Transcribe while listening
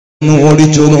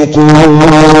ഓടിച്ചു നോക്കൂ.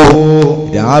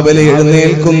 രാവിലെ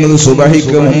എഴുന്നേൽക്കുന്നത്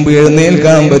സുബഹിക്ക് മുമ്പ്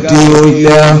എഴുന്നേൽക്കാൻ പറ്റിയോ ഇല്ല.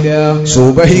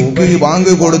 സുബഹിക്ക്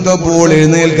ബാങ്ക് കൊടുത്തപ്പോൾ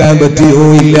എഴുന്നേൽക്കാൻ പറ്റിയോ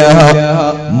ഇല്ല.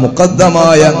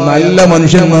 മുഖദ്ദമായ നല്ല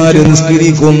മനുഷ്യന്മാര്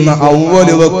നിസ്കരിക്കുന്ന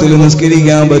അവ്വല് വക്തിൽ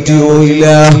നിസ്കരിക്കാൻ പറ്റിയോ ഇല്ല.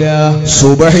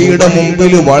 സുബഹിയുടെ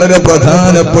മുമ്പിൽ വളരെ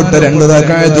പ്രധാനപ്പെട്ട 2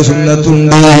 റക്അത്ത്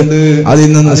സുന്നത്തുണ്ട്,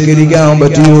 അതിന് നിസ്കരിക്കാൻ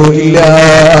പറ്റിയോ ഇല്ല.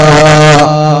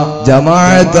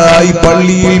 ജമാഅത്തായി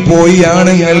പള്ളിയിൽ പോയി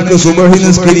ആണുങ്ങൾക്ക് സുബഹി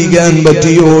നിസ്കരിക്കാൻ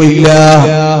പറ്റിയോ ഇല്ല.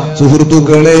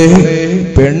 സുഹൃത്തുക്കളെ,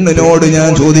 പെണ്ണിനോട് ഞാൻ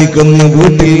ചോദിക്കുന്നു,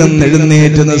 വീട്ടിൽ നിന്ന്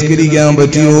എഴുന്നേറ്റ് നിസ്കരിക്കാൻ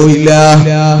പറ്റിയോ ഇല്ല.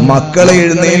 മക്കളെ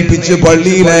എഴുന്നേൽപ്പിച്ച്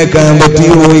പള്ളിയിലേക്കാൻ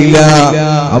പറ്റിയോ ഇല്ല.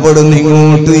 അവിടെ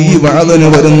നിങ്ങോട്ട് ഈ വാദന്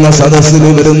വരുന്ന സദസ്സിൽ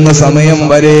വരുന്ന സമയം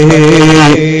വരെ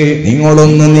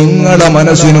നിങ്ങളൊന്ന് നിങ്ങളുടെ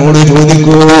മനസ്സിനോട്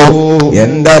ചോദിക്കൂ,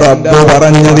 എന്റെ റബ്ബ്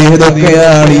പറഞ്ഞത്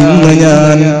ഏതൊക്കെയാണ് ഇന്ന്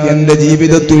ഞാൻ എന്റെ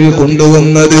ജീവിതത്തിൽ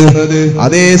കൊണ്ടുവന്നത്?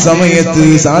 അതേ സമയത്ത്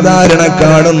സാധാരണ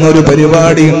കാണുന്ന ഒരു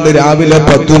പരിപാടിയുണ്ട്, രാവിലെ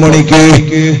 10 മണിക്ക്.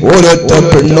 ഒരൊറ്റ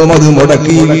പെണ്ണും അത്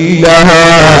മുടക്കിയില്ല.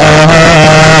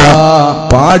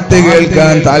 പാട്ട്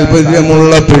കേൾക്കാൻ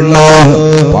താല്പര്യമുള്ള പെണ്ണോ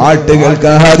പാട്ട്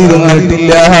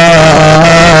കേൾക്കാതിരുന്നിട്ടില്ല.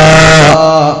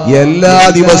 എല്ലാ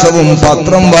ദിവസവും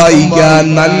പത്രം വായിക്കാൻ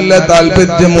നല്ല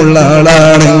താല്പര്യമുള്ള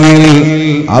ആളാണെങ്കിൽ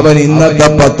അവൻ ഇന്നത്തെ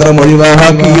പത്രം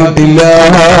ഒഴിവാക്കിയിട്ടില്ല.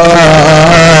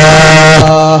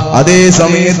 അതേ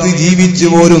സമയത്ത് ജീവിച്ചു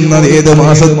പോരുന്നത് ഏത്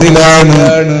മാസത്തിലാണ്?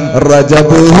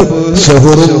 റജബ്,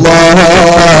 ശഹ്റുല്ലാഹ്,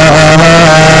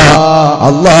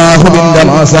 അല്ലാഹുവിന്റെ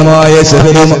മാസമായ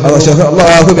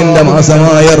അല്ലാഹുവിന്റെ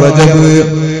മാസമായ റജബ്.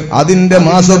 അതിന്റെ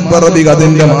മാസപ്പിറവി,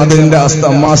 അതിന്റെ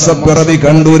മാസപ്പിറവി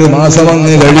കണ്ടൊരു മാസം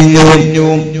അങ്ങ് കഴിഞ്ഞു.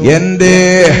 എന്റെ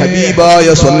ഹബീബായ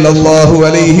സ്വല്ലല്ലാഹു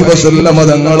അലൈഹി വസല്ലമ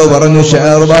തങ്ങൾ പറഞ്ഞു,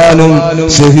 ശഅബാനും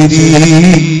ശഹരി,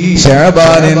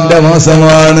 ശഅബാൻ എന്റെ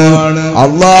മാസമാണ്.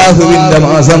 അള്ളാഹുവിന്റെ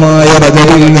മാസമായ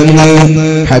റജബിൽ നിന്ന്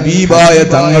ഹബീബായ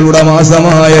തങ്ങളുടെ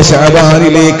മാസമായ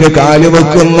ശഅബാനിലേക്ക്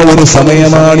കാലുവെക്കുന്ന ഒരു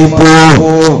സമയമാണിപ്പോ.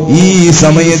 ഈ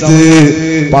സമയത്ത്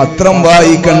പത്രം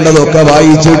വായിക്കേണ്ടതൊക്കെ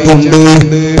വായിച്ചിട്ടുണ്ട്.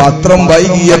 പത്രം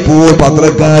വൈകിയപ്പോൾ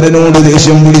പത്രക്കാരനോട്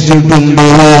ദേഷ്യം പിടിച്ചിട്ടുണ്ട്.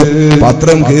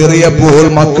 പത്രം കീറിയപ്പോൾ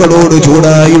മക്കളോട്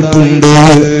ചൂടായിട്ടുണ്ട്.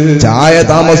 ചായ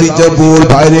താമസിച്ചപ്പോൾ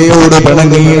ഭാര്യയോട്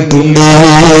പിണങ്ങിയിട്ടുണ്ട്.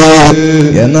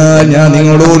 എന്നാൽ ഞാൻ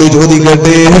നിങ്ങളോട്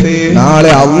ചോദിക്കട്ടെ,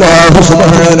 നാളെ അല്ലാഹു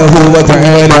സുബ്ഹാനഹു വ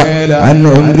തആല അൻ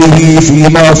ഉംരിഹി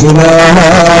ഫീമാ ഫുനാഹ,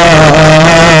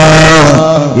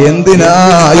 എന്തിനാ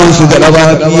ആയുസ്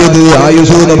ചെലവാക്കിയത്?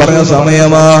 ആയുസ് എന്ന് പറഞ്ഞ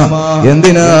സമയമാ.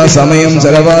 എന്തിനാ സമയം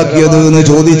ചെലവാക്കിയത് എന്ന്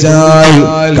ചോദിച്ചാൽ,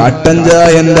 കട്ടൻ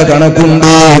ചായന്റെ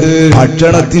കണക്കുണ്ട്,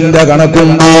 ഭക്ഷണത്തിന്റെ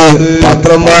കണക്കുണ്ട്,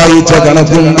 പത്രം വായിച്ച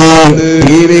കണക്കുണ്ട്,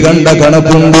 TV കണ്ട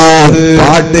കണക്കുണ്ട്,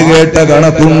 പാട്ട് കേട്ട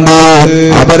കണക്കുണ്ട്,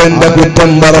 അവരെന്റെ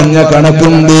കുറ്റം പറഞ്ഞ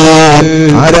കണക്കുണ്ട്,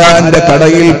 ആരാന്റെ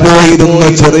കടയിൽ പോയിരുന്ന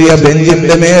ചെറിയ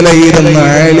ബെഞ്ചിന്റെ മേലെ ഇരുന്ന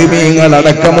ആലിമീങ്ങൾ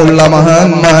അടക്കമുള്ള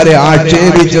മഹാന്മാരെ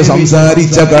ആക്ഷേപിച്ച്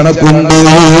സംസാരിച്ച കണക്കുണ്ട്.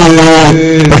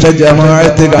 പക്ഷെ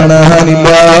ജമാഅത്ത് കാണാനില്ല.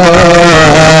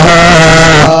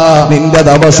 നിന്റെ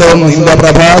ദിവസം, നിന്റെ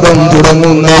പ്രഭാതം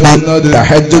തുടങ്ങുന്നത്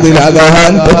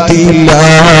തഹജ്ജുദിലാകാൻ പറ്റിയില്ല.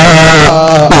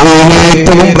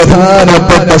 ഏറ്റവും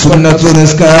പ്രധാനപ്പെട്ട സുന്നത്ത്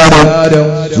നിസ്കാരം,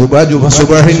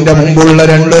 സുബഹിന്റെ മുമ്പുള്ള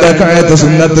 2 റക്അത്ത്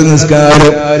സുന്നത്ത്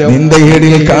നിസ്കാരം നിന്റെ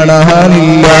ഏടിൽ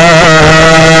കാണാനില്ല.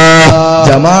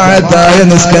 ജമാഅത്തായ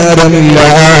നിസ്കാരമില്ല.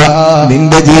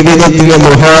 നിന്റെ ജീവിതത്തിലെ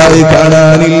ദുഹായി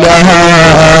കാണാനില്ല.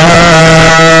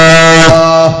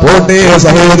 പോട്ടെ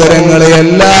സഹോദരങ്ങളെ,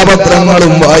 എല്ലാ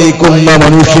പത്രങ്ങളും വായിക്കുന്ന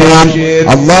മനുഷ്യൻ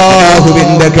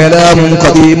അല്ലാഹുവിന്റെ കലാമും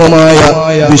ഖദീമുമായ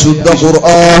വിശുദ്ധ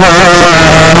ഖുർആൻ,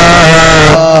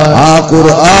 ആ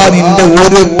ഖുർആനിന്റെ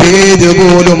ഒരു പേജ്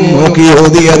പോലും നോക്കി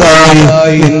ഓതിയതായി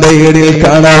നിന്റെ ഏടിൽ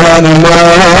കാണാനില്ല.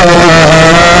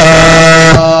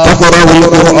 تقرأ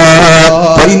القرآن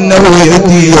فإنه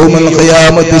يأتي يوم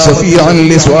القيامة شفيعا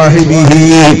لصاحبه.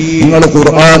 നിങ്ങൾ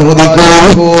ഖുർആൻ ഓതിക്കൂ,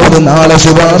 അത് നാളെ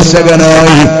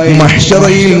ശുപാർശകനായി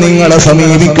മഹ്ശറയിൽ നിങ്ങളെ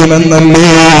സമീപിക്കുമെന്നല്ലേ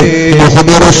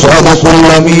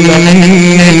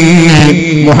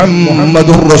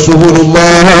മുഹമ്മദുർ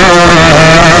റസൂലുള്ളാഹ്.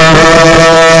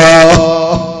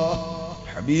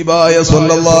 ഹബീബായ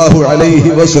സ്വല്ലല്ലാഹു അലൈഹി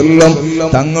വസല്ലം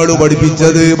തങ്ങൾ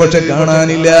പഠിപ്പിച്ചത് പക്ഷെ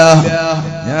കാണാനില്ല.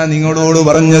 ഞാൻ നിങ്ങളോട്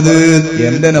പറഞ്ഞത്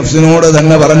എന്റെ നഫ്സിനോട്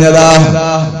തന്നെ പറഞ്ഞതാ.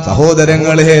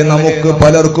 സഹോദരങ്ങളെ, നമുക്ക്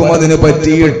പലർക്കും അതിന്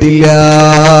പറ്റിയിട്ടില്ല.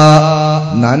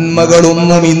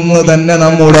 നന്മകളൊന്നും ഇന്ന് തന്നെ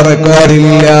നമ്മുടെ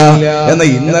റെക്കോർഡില്ല. എന്ന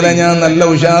ഇന്നലെ ഞാൻ നല്ല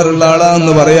ഉഷാറുള്ള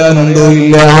ആളാന്ന് പറയാനുണ്ടോ?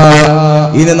 ഇല്ല.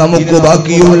 ഇനി നമുക്ക്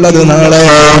ബാക്കിയുള്ളത്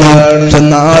നാളെയാണ്. പക്ഷെ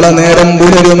നാളെ നേരം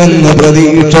പുലരുമെന്ന്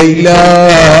പ്രതീക്ഷയില്ല.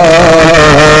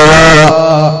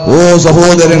 ഓ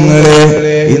സഹോദരങ്ങളെ,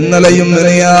 ഇന്നലെയും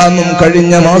നിലയാന്നും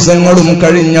കഴിഞ്ഞ മാസങ്ങളും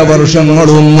കഴിഞ്ഞ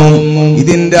വർഷങ്ങളൊന്നും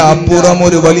ഇതിന്റെ അപ്പുറം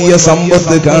ഒരു വലിയ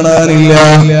സമ്പത്ത് കാണാനില്ല.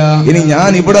 ഇനി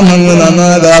ഞാൻ ഇവിടെ നിന്ന്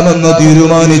നന്നാകാമെന്ന്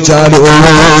തീരുമാനിച്ചാലോ,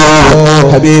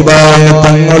 ഹബീബായ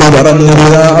തങ്ങൾ പറഞ്ഞു,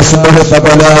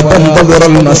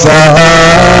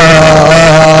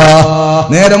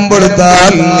 നേരം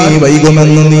വെളുത്താൽ നീ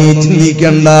വൈകുമെന്ന് നീ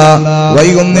ചിന്തിക്കണ്ട,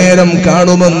 വൈകുന്നേരം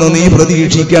കാണുമെന്ന് നീ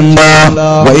പ്രതീക്ഷിക്കണ്ട.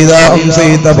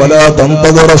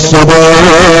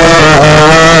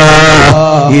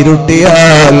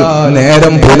 ഇരുട്ടിയാൽ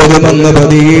നേരം പുലരുമെന്ന്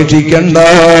പ്രതീക്ഷിക്കണ്ട.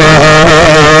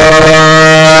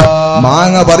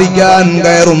 മാങ്ങ പറിക്കാൻ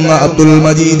കയറുന്ന അബ്ദുൽ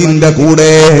മജീദിന്റെ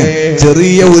കൂടെ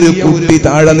ചെറിയ ഒരു കുട്ടി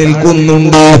താഴെ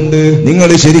നിൽക്കുന്നുണ്ട്. നിങ്ങൾ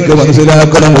ശരിക്കും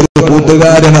മനസ്സിലാക്കണം, ഒരു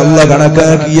കൂട്ടുകാരൻ അല്ല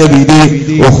കണക്കാക്കിയ വിധി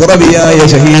ഉഖ്റവിയായ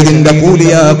ഷഹീദിന്റെ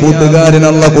കൂലിയ കൂട്ടുകാരൻ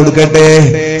അല്ല കൊടുക്കട്ടെ.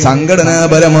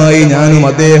 സംഘടനാപരമായി ഞാനും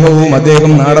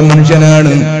അദ്ദേഹം നാടൻ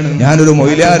മനുഷ്യനാണ്, ഞാനൊരു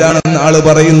മൊയ്ലാരാണെന്ന് ആള്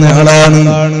പറയുന്ന ആളാണ്,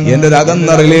 എന്റെ ഒരു അകന്ന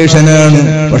റിലേഷനാണ്.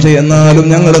 പക്ഷെ എന്നാലും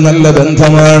ഞങ്ങൾ നല്ല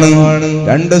ബന്ധമാണ്.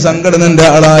 രണ്ട് സംഘടനന്റെ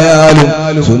ആളായാലും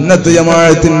സുന്നത്ത്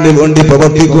ജമാഅത്തിന്റെ വേണ്ടി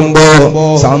പ്രവർത്തിക്കുമ്പോ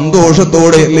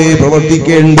സന്തോഷത്തോടെയല്ലേ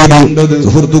പ്രവർത്തിക്കേണ്ടത്.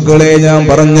 സുഹൃത്തുക്കളെ, ഞാൻ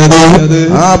പറഞ്ഞത്,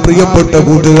 ആ പ്രിയപ്പെട്ട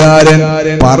കൂട്ടുകാരൻ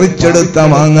പറിച്ചെടുത്ത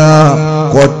മാങ്ങ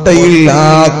കൊട്ടയിൽ ആ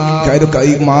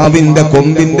മാവിന്റെ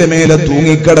കൊമ്പിന്റെ മേലെ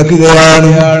തൂങ്ങിക്കിടക്കുകയാണ്.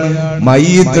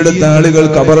 മയ്യിത്തെടുത്ത ആളുകൾ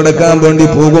കബറടക്കാൻ വേണ്ടി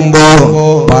പോകുമ്പോ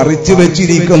പറിച്ചു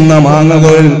വെച്ചിരിക്കുന്ന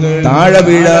മാങ്ങകൾ താഴെ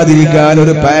വീഴാതിരിക്കാൻ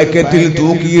ഒരു പാക്കറ്റിൽ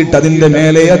തൂക്കിയിട്ട് അതിന്റെ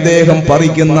മേലെ അദ്ദേഹം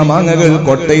പറിക്കുന്ന മാങ്ങകൾ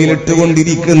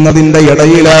കൊട്ടയിലിട്ടുകൊണ്ടിരിക്കുന്നതിന്റെ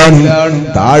ഇടയിലാണ്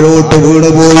താഴോട്ട്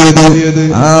വീണുപോയത്.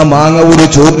 ആ മാങ്ങ ഒരു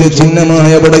ചോദ്യചിഹ്നമായ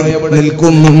അവിടെ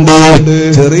നിൽക്കുന്നുണ്ട്.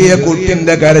 ചെറിയ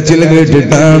കുട്ടിന്റെ കരച്ചിൽ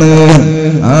കേട്ടിട്ടാണ്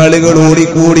ആളുകൾ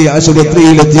ഓടിക്കൂടി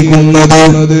ആശുപത്രിയിലെത്തിക്കുന്നത്.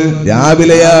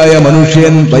 രാവിലെയായ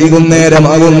മനുഷ്യൻ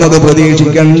വൈകുന്നേരമാകുന്നത്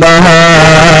പ്രതീക്ഷിക്കണ്ട.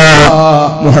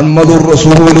 മുഹമ്മദുർ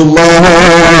റസൂലുള്ളാഹ്,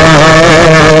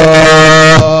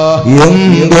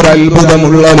 എന്തൊരു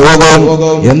അത്ഭുതമുള്ള ലോകം,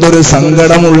 എന്തൊരു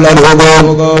സങ്കടമുള്ള ലോകം.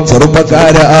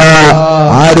 ചെറുപ്പക്കാരാ,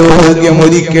 ആരോഗ്യം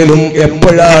ഒരിക്കലും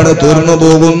എപ്പോഴാണ് തീർന്നു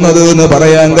പോകുന്നത് എന്ന്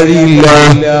പറയാൻ കഴിയില്ല.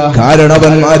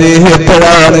 കാരണവന്മാരെ,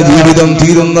 എപ്പോഴാണ് ജീവിതം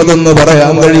തീരുന്നതെന്ന്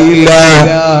പറയാൻ കഴിയില്ല.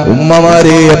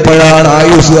 ഉമ്മമാരെ, എപ്പോഴാണ്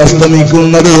ആയുസ്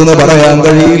അസ്തമിക്കുന്നത് എന്ന് പറയാൻ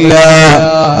കഴിയില്ല.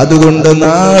 അതുകൊണ്ട്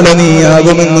നാളെ നീ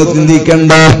ആകുമെന്ന്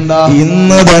ചിന്തിക്കണ്ട.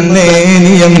 ഇന്ന് തന്നെ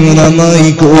നീ അങ്ങ്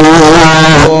നന്നായിക്കോ.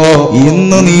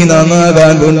 ഇന്ന് നീ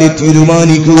നന്നാകാൻ വേണ്ടി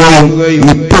തീരുമാനിക്കുകയും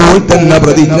ഇപ്പോൾ തന്നെ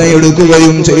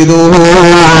പ്രതിജ്ഞയെടുക്കുകയും ചെയ്തു.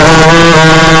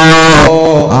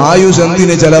 ആയുസ്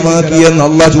എന്തിന് ചെലവാക്കിയെന്ന്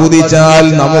അല്ലാഹ് ചോദിച്ചാൽ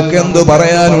നമുക്കെന്ത്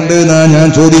പറയാനുണ്ട് എന്നാ ഞാൻ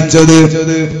ചോദിച്ചത്.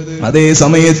 അതേ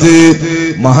സമയത്ത്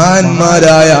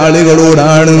മഹാന്മാരായ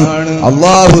ആളുകളോടാണ്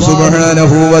അല്ലാഹു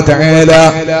സുബ്ഹാനഹു വ തആല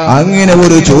അങ്ങനെ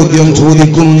ഒരു ചോദ്യം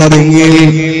ചോദിക്കുന്നതെങ്കിൽ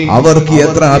അവർക്ക്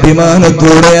എത്ര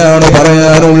അഭിമാനത്തോടെയാണ്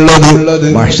പറയാനുള്ളത്.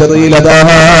 മഹ്ശറിലതാ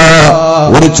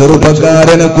ഒരു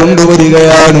ചെറുപ്പക്കാരനെ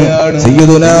കൊണ്ടുവരികയാണ്.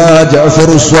 സയ്യിദുനാ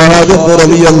ജഅഫർ സ്വാദിഖ്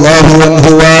റളിയല്ലാഹു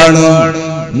അൻഹു ആണ്.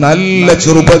 നല്ല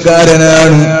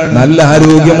ചെറുപ്പക്കാരനാണ്, നല്ല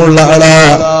ആരോഗ്യമുള്ള ആളാ,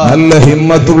 നല്ല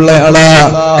ഹിമ്മത്തുള്ള ആളാ,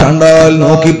 കണ്ടാൽ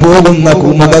നോക്കിപ്പോകുന്ന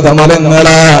കുമുദ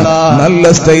കമലങ്ങളാ, നല്ല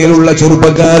സ്റ്റൈലുള്ള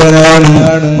ചെറുപ്പക്കാരനാണ്.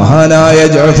 മഹാനായ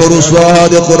ജഅഫർ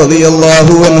സ്വാദിഖ്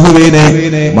റളിയല്ലാഹു അൻഹുവിനെ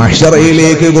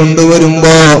മഹ്ശറയിലേക്ക്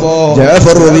കൊണ്ടുവരുമ്പോ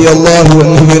ജഅഫർ റളിയല്ലാഹു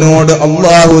അൻഹുവിനോട്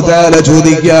അല്ലാഹു തആല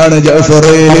ചോദിക്കുകയാണ്,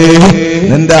 ജഅഫറേ,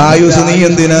 നിന്റെ ആയുസ് നീ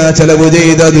എന്തിനാ ചെലവ്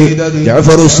ചെയ്തത്?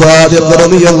 ജഅഫർ സ്വാദിഖ്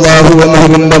റളിയല്ലാഹു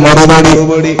അൻഹുവിന്റെ മറുപടി,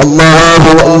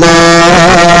 അല്ലാഹു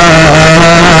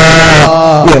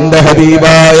എന്റെ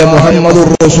ഹബീബായ മുഹമ്മദുർ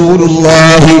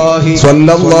റസൂലുള്ളാഹി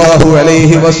സ്വല്ലല്ലാഹു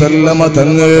അലൈഹി വസല്ലമ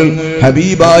തങ്ങൾ,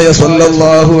 ഹബീബായ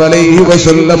സ്വല്ലല്ലാഹു അലൈഹി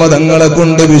വസല്ലമ തങ്ങളെ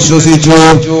കൊണ്ട് വിശ്വസിച്ചു.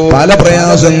 പല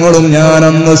പ്രയാസങ്ങളും ഞാൻ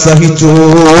അന്ന് സഹിച്ചു.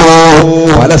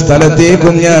 പല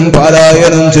സ്ഥലത്തേക്കും ഞാൻ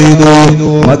പാലായനം ചെയ്തു.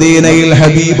 മദീനയിൽ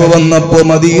ഹബീബ് വന്നപ്പോ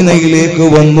മദീനയിലേക്ക്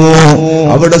വന്നു.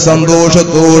 അവിടെ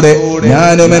സന്തോഷത്തോടെ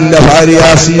ഞാനും എന്റെ ഭാര്യ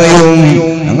അസ്മയും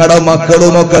ഞങ്ങളുടെ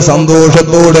മക്കളുമൊക്കെ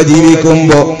സന്തോഷത്തോടെ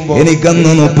ജീവിക്കുമ്പോ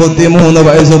എനിക്കന്ന് 33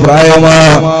 വയസ്സ് പ്രായമാ.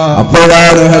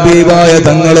 അപ്പോഴാണ് ഹബീബായ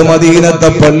തങ്ങൾ മദീനത്തെ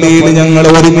പള്ളിയിൽ ഞങ്ങൾ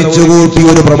ഒരുമിച്ച് കൂട്ടി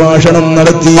ഒരു പ്രഭാഷണം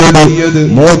നടത്തിയത്.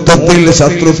 മൊത്തത്തിൽ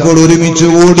ശത്രുക്കൾ ഒരുമിച്ച്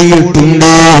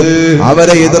കൂടിയിട്ടുണ്ട്.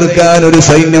 അവരെ എതിർക്കാൻ ഒരു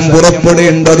സൈന്യം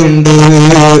പുറപ്പെടേണ്ടതുണ്ട്.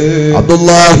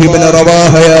 അബ്ദുല്ലാഹി ഇബ്നു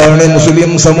റവാഹയാണ്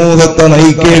മുസ്ലിം സമൂഹത്തെ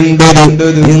നയിക്കേണ്ടത്.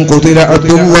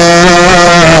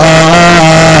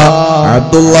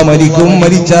 അബ്ദുള്ള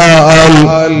മരിച്ചാൽ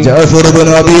ജഅഫർ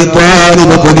ഇബ്നു അബീ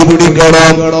ത്വാലിബ്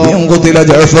കൊടിപിടിക്കണം. യംഖുതില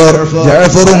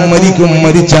ജഅഫറും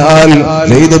മരിച്ചാൽ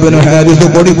സെയ്ദ് ഇബ്നു ഹാരിസ്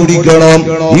കൊടിപിടിക്കണം.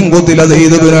 യംഖുതില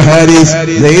സെയ്ദ്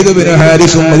ഇബ്നു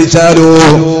ഹാരിസും മരിച്ചാലോ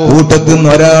കൂട്ടത്തിൽ നിന്ന്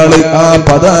ഒരാൾ ആ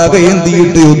പതാക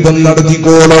എന്തിയിട്ട് യുദ്ധം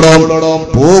നടത്തിക്കോളണം.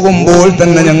 പോകുമ്പോൾ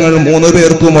തന്നെ ഞങ്ങൾ 3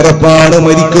 പേർക്കും ഉറപ്പാണ്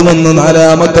മരിക്കുമെന്ന്.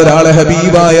 നാലാമതൊരാളെ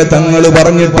ഹബീബായ തങ്ങൾ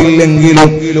പറഞ്ഞിട്ടില്ലെങ്കിലും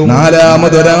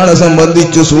നാലാമതൊരാളെ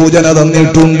സംബന്ധിച്ച് സൂചന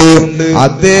തന്നിട്ടുണ്ട്.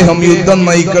 അദ്ദേഹം യുദ്ധം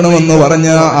നയിക്കണമെന്ന് പറഞ്ഞ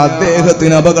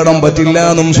അദ്ദേഹത്തിന് അപകടം പറ്റില്ല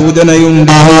എന്നും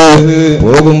സൂചനയുണ്ട്.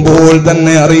 പോകുമ്പോൾ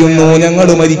തന്നെ അറിയുന്നു ഞങ്ങൾ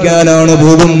മരിക്കാനാണ്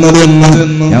പോകുന്നതെന്ന്,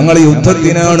 ഞങ്ങൾ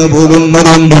യുദ്ധത്തിനാണ്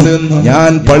പോകുന്നതെന്ന്.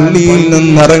 ഞാൻ പള്ളിയിൽ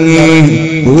നിന്നിറങ്ങി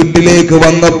വീട്ടിലേക്ക്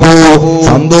വന്നപ്പോ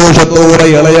സന്തോഷത്തോടെ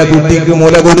ഇളയ കുട്ടിക്ക്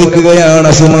മുല കൊടുക്കുകയാണ്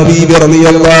അസ്മ ബീബി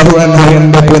റളിയല്ലാഹു അൻഹ,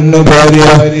 എന്റെ പൊന്നു ഭാര്യ.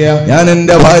 ഞാൻ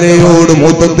എന്റെ ഭാര്യയോട്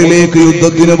മൂത്തത്തിലേക്ക്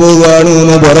യുദ്ധത്തിന് പോകാണ്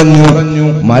എന്ന് പറഞ്ഞു.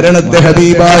 മരണത്തെ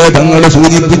ഹബീബായ തങ്ങൾ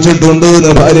സൂചിപ്പിച്ചിട്ടുണ്ട്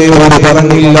എന്ന് ഭാര്യയോട്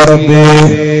പറഞ്ഞില്ല. റബ്ബേ,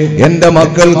 എന്റെ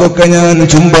മക്കൾക്കൊക്കെ ഞാൻ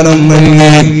ചുംബനം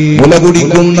നൽകി. മുല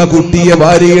കുടിക്കുന്ന കുട്ടിയെ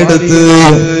ഭാര്യയെടുത്ത്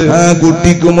ആ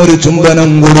കുട്ടിക്കും ഒരു ചുംബനം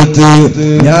കൊടുത്ത്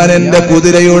ഞാൻ എന്റെ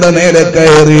കുതിരയുടെ മേലെ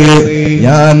കയറി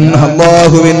ഞാൻ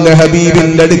അല്ലാഹുവിന്റെ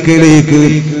ഹബീബിന്റെ അടുക്കലേക്ക്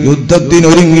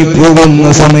യുദ്ധത്തിനൊരുങ്ങി പോകുന്ന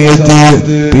സമയത്ത്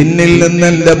പിന്നിൽ നിന്ന്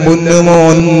എന്റെ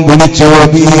പൊന്നുമോൻ വിളിച്ചു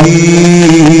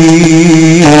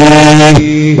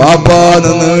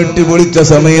ബാപ്പാന്ന് നീട്ടി വിളിച്ച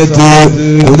സമയത്ത്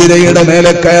കുതിരയുടെ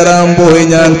മേലെ കയറാൻ പോയി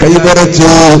ഞാൻ കൈപറച്ചു.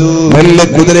 മെല്ലെ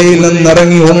കുതിരയിൽ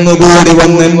നിന്നിറങ്ങി ഒന്നുകൂടി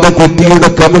വന്ന് എന്റെ കുട്ടിയുടെ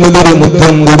കവിളിലൊരു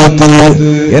മുത്തം കൊടുത്തു.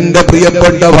 എന്റെ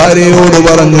പ്രിയപ്പെട്ട ഭാര്യയോട്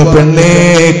പറഞ്ഞു, പെണ്ണേ,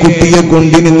 കുട്ടിയെ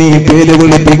കൊണ്ടിന് നീ പേര്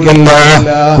വിളിപ്പിക്കല്ല,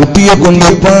 കുട്ടിയെ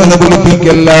കൊണ്ടിപ്പാന്ന്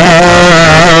വിളിപ്പിക്കല്ല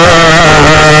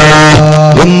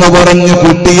എന്ന് പറഞ്ഞ്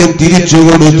കുട്ടിയെ തിരിച്ചു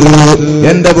കൊടുത്തു.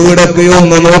 എന്റെ വീടൊക്കെ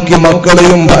ഒന്ന് നോക്കി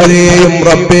മക്കളെയും ഭാര്യയെയും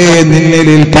റബ്ബേ നിന്നിൽ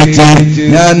ഏൽപ്പിച്ച്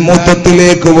ഞാൻ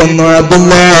മൂത്തത്തിലേക്ക് വന്നു.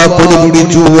 അബ്ദുള്ള കൊടി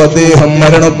പിടിച്ചു, അദ്ദേഹം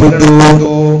മരണപ്പെട്ടു.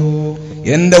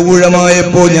 എന്റെ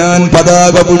ഊഴമായപ്പോ ഞാൻ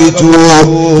പതാക പിടിച്ചു.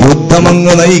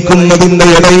 യുദ്ധമങ്ങ് നയിക്കുന്നതിന്റെ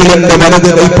ഇടയിൽ എന്റെ വലത്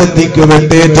കൈപ്പത്തിക്ക്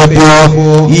വെട്ടേറ്റപ്പോ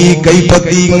ഈ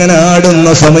കൈപ്പത്തി ഇങ്ങനെ ആടുന്ന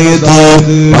സമയത്ത്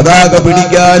പതാക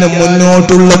പിടിക്കാനും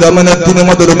മുന്നോട്ടുള്ള ഗമനത്തിനും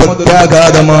അതൊരു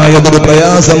പ്രത്യാഘാതമായതൊരു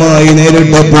പ്രയാസമായി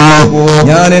നേരിട്ടപ്പോ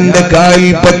ഞാൻ എന്റെ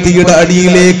കാൽപ്പത്തിയുടെ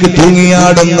അടിയിലേക്ക്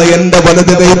തൂങ്ങിയാടുന്ന എന്റെ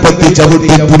വലത് കൈപ്പത്തി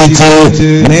ചവിട്ടി പിടിച്ച്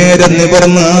നേരെ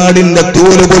നിവർന്ന് ആടിന്റെ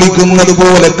തോല് പൊളിക്കുന്നത്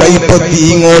പോലെ കൈപ്പത്തി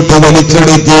ഇങ്ങോട്ട്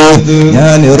വലിച്ചെടുത്ത്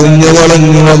ഞാൻ എറിഞ്ഞു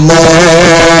കളഞ്ഞു.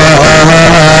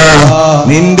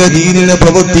 നിന്റെ ദീനിനെ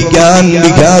പ്രവർത്തിക്കാൻ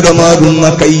വിഘാതമാകുന്ന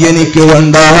കൈ എനിക്ക്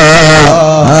വേണ്ട.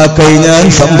 ആ കൈ ഞാൻ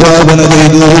സംഭാവന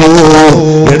ചെയ്തു.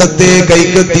 ഇടത്തെ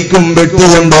കൈക്കെത്തിക്കും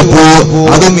വെട്ടുകൊണ്ടപ്പോ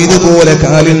അതും ഇതുപോലെ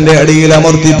കാലിന്റെ അടിയിൽ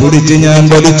അമർത്തി പിടിച്ച് ഞാൻ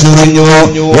വലിച്ചെറിഞ്ഞു.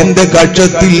 എന്റെ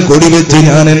കക്ഷത്തിൽ കൊടിവെച്ച്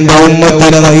ഞാൻ എന്റെ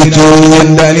ഉമ്മത്തിനെ നയിച്ചു,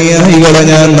 എന്റെ അനുയായികളെ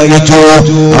ഞാൻ നയിച്ചു.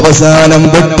 അവസാനം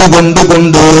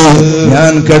വെട്ടുകൊണ്ടുകൊണ്ട്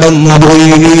ഞാൻ കിടന്നുപോയി.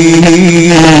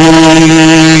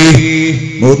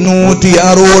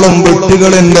 96ഓളം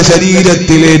വെട്ടുകൾ എന്റെ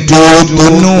ശരീരത്തിലേറ്റു.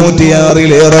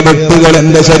 96ലേറെ വെട്ടുകൾ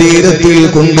എന്റെ ശരീരത്തിൽ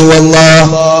കൊണ്ടുവന്ന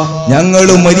ഞങ്ങൾ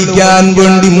മരിക്കാൻ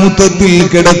വേണ്ടി മൂത്തത്തിൽ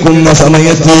കിടക്കുന്ന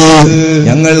സമയത്ത്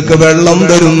ഞങ്ങൾക്ക് വെള്ളം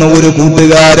തരുന്ന ഒരു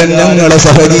കൂട്ടുകാരൻ, ഞങ്ങളെ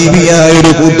സഹജീവിയായ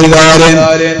ഒരു കൂട്ടുകാരൻ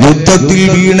യുദ്ധത്തിൽ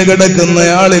വീണ് കിടക്കുന്ന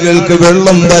ആളുകൾക്ക്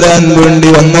വെള്ളം തരാൻ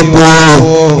വേണ്ടി വന്നപ്പോ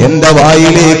എന്റെ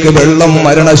വായിലേക്ക് വെള്ളം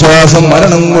മരണശ്വാസം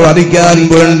മരണം അറിയിക്കാൻ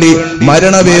വേണ്ടി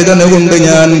മരണവേദന കൊണ്ട്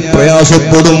ഞാൻ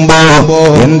പ്രയാസപ്പെടുമ്പോ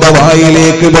എന്റെ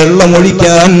വായിലേക്ക്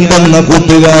വെള്ളമൊഴിക്കാൻ വന്ന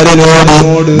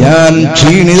കൂട്ടുകാരനോട് ഞാൻ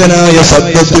ക്ഷീണിതനായ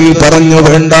ശബ്ദത്തിൽ പറഞ്ഞു,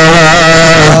 വേണ്ട,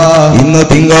 ഇന്ന്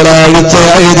തിങ്കളാഴ്ച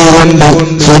ആയതുകൊണ്ട്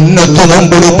സുന്നത്ത്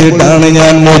നോമ്പെടുത്തിട്ടാണ്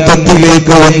ഞാൻ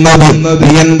മൂത്തത്തിലേക്ക് വന്നത്.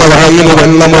 നീ എന്റെ വായിൽ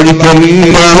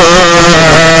വെള്ളമൊഴിക്കില്ല.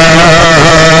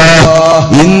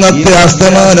 ഇന്നത്തെ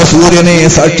അസ്തമാന സൂര്യനെ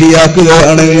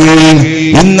സാക്ഷിയാക്കുകയാണെങ്കിൽ,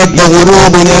 ഇന്നത്തെ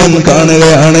ഉറൂബ് ഞാൻ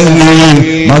കാണുകയാണെങ്കിൽ,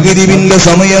 മഗ്‌രിബിന്റെ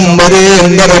സമയം വരെ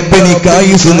എന്റെ റബ്ബിനിക്ക്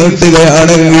ആയുസ്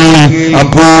നീട്ടുകയാണെങ്കിൽ,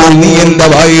 അപ്പോൾ നീ എന്റെ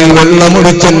വായിൽ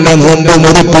വെള്ളമൊഴിച്ചെന്റെ നോമ്പ്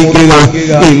മുറിപ്പിക്കുക.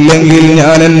 ഇല്ലെങ്കിൽ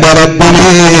ഞാൻ എന്റെ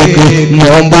റബ്ബിലേക്ക്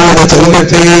നോമ്പോടെ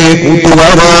ചൊല്ലട്ടെ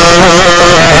കൂട്ടുകാരാ.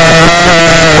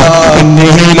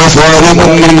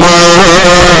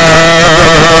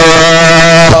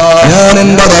 ഞാൻ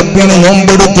എന്റെ റബ്ബിന്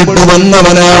നോമ്പെടുത്തിട്ട്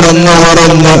വന്നവനാണെന്ന്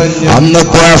പറഞ്ഞ്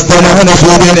അന്നത്തെ അസ്തമാന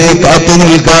സൂര്യനെ കാത്തു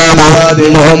നിൽക്കാതെ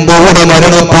നോമ്പോടെ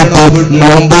മരണപ്പെട്ടു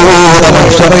നോമ്പോടെ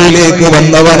മഹ്ശറയിലേക്ക്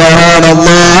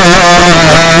വന്നവനാണല്ലോ.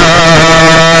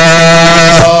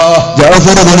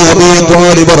 ജഅഫർ ഇബ്നു അബീ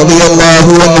ത്വാലിബ്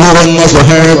റളിയല്ലാഹു അൻഹു എന്ന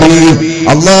സ്വഹാബി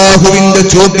അല്ലാഹുവിന്റെ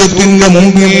ചോദ്യത്തിന്റെ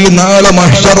മുമ്പിൽ നാളെ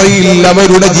മഹ്ശറയിൽ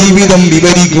അവരുടെ ജീവിതം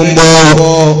വിവരിക്കുമ്പോ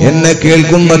എന്നെ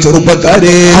കേൾക്കുന്ന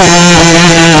ചെറുപ്പക്കാരെ,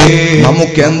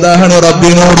 നമുക്ക് എന്താണ്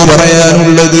റബ്ബിനോട്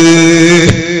പറയാനുള്ളത്?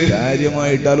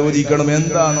 കാര്യമായിട്ട് ആലോചിക്കണം.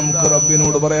 എന്താ നമുക്ക്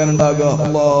റബ്ബിനോട് പറയാനുണ്ടാകുക?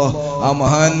 അല്ലാഹ് ആ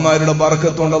മഹാന്മാരുടെ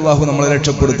ബർക്കത്തുകൊണ്ട് അല്ലാഹു നമ്മളെ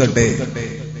രക്ഷപ്പെടുത്തട്ടെ.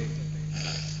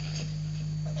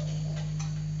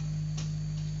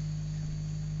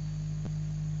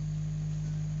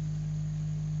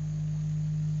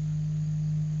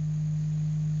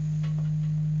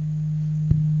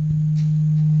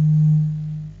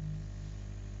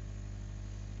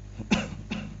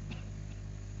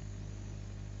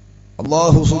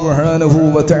 അല്ലാഹു സുബ്ഹാനഹു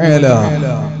വ തആല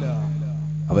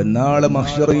അവൻ നാളെ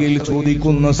മഹ്ശറയിൽ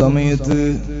ചോദിക്കുന്ന സമയത്ത്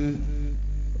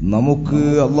നമുക്ക്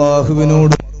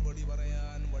അല്ലാഹുവിനോട് മറുപടി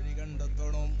പറയാൻ വഴി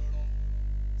കണ്ടെത്തണം.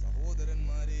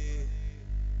 സഹോദരന്മാരെ,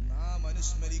 നാം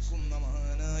അനുസ്മരിക്കുന്ന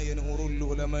മഹാനായ നൂറുൽ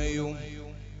ഉലമയും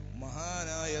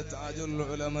മഹാനായ താജുൽ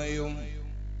ഉലമയും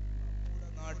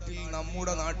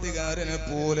നമ്മുടെ നാട്ടുകാരനെ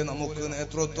പോലെ നമുക്ക്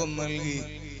നേതൃത്വം നൽകി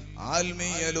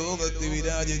ആത്മീയ ലോകത്ത്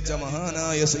വിരാജിച്ച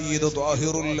മഹാനായ സയ്യിദ്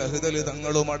ത്വാഹിറുൽ അഹ്ദൽ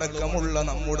തങ്ങളും അടക്കമുള്ള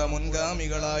നമ്മുടെ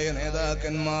മുൻഗാമികളായ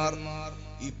നേതാക്കന്മാർ,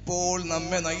 ഇപ്പോൾ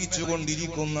നമ്മെ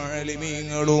നയിച്ചുകൊണ്ടിരിക്കുന്ന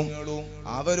ആലിമീങ്ങളും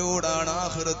അവരോടാണ്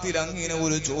ആഖിറത്തിൽ അങ്ങനെ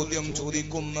ഒരു ചോദ്യം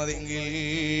ചോദിക്കുന്നതെങ്കിൽ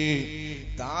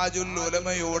താജുൽ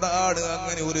ഉലമയോടാണ്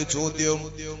അങ്ങനെ ഒരു ചോദ്യം.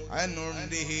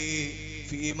 അൻഉംരിഹി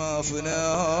ഫീമാ ഫനാ,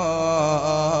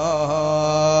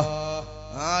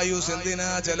 ആയുസ്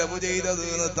എന്തിനാ ചെലവ്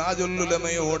ചെയ്തതെന്ന് താജുൽ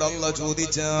ഉലമയോട് അല്ലാഹ്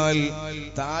ചോദിച്ചാൽ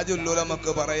താജുൽ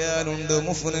ഉലമക്ക് പറയാനുണ്ട്,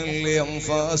 മുഫ്നിൽ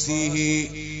അൻഫാസിഹി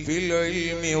ഫിൽ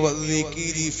ഇൽമി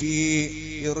വദ്ദിക്രി ഫീ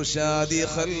ഇർശാദി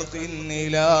ഖൽഖിൻ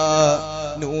ഇലാ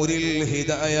നൂരിൽ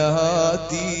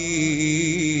ഹിദായാതി.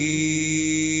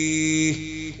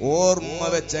 ഓർമ്മ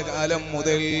വെച്ച കാലം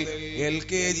മുതൽ,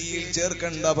 LKG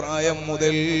ചേർക്കേണ്ട പ്രായം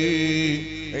മുതൽ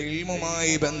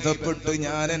ഇൽമുമായി ബന്ധപ്പെട്ട്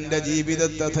ഞാൻ എന്റെ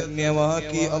ജീവിതത്തെ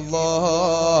ധന്യമാക്കി.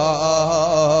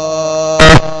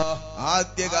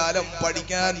 ആദ്യകാലം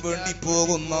പഠിക്കാൻ വേണ്ടി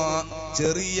പോകുന്ന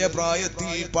ചെറിയ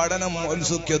പ്രായത്തിൽ പഠനം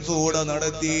ഔത്സുക്യത്തോടെ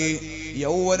നടത്തി.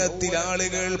 യൗവനത്തിൽ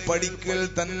ആളുകൾ പഠിക്കൽ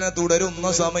തന്നെ തുടരുന്ന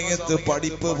സമയത്ത്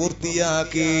പഠിപ്പ്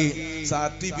പൂർത്തിയാക്കി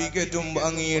സർട്ടിഫിക്കറ്റും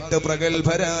വാങ്ങിയിട്ട്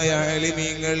പ്രഗത്ഭരായ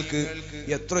ആലിമീങ്ങൾക്ക്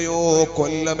എത്രയോ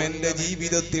കൊല്ലം എന്റെ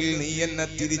ജീവിതത്തിൽ നീ എന്നെ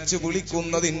തിരിച്ചു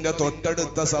വിളിക്കുന്നതിന്റെ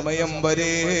തൊട്ടടുത്ത സമയം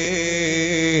വരെ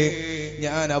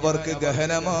ഞാൻ അവർക്ക്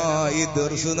ഗഹനമായി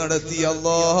ദർസ് നടത്തി.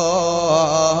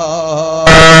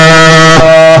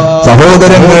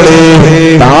 സഹോദരങ്ങളെ,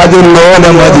 താജുൽ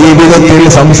ഉലമ ജീവിതത്തിൽ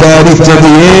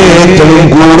സംസാരിച്ചത് ഏറ്റവും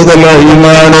കൂടുതൽ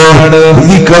ഇൽമാണ്,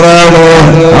 ദിക്റാണ്,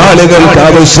 ആളുകൾക്ക്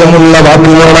ആവശ്യമുള്ള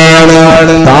വാക്കുകളാണ്.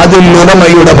 താജുൽ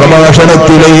ഉലമയുടെ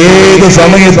പ്രഭാഷണത്തിലെ ഏത്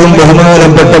സമയത്തും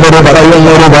ബഹുമാനപ്പെട്ടവർ പറയുന്ന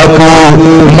ഒരു വാക്ക്,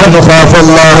 മൻ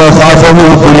ഖാഫല്ലാഹ ഖാഫഹു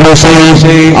കുല്ലു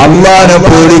ശൈ, അല്ലാഹനെ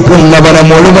പേടിക്കുന്നവനെ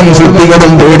മുഴുവൻ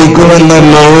സൃഷ്ടികളും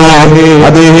പേടിക്കുമെന്നല്ലോ.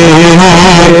 അത്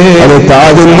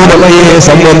താജുൽ ഉലമയെ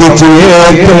സംബന്ധിച്ച്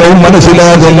ഏറ്റവും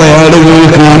മനസ്സിലാകുന്ന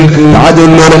ആളുകൾക്ക്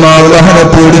താജുൽ ഉലമ അല്ലാഹനെ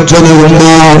പേടിച്ചതുകൊണ്ട്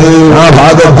ആ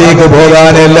ഭാഗത്തേക്ക്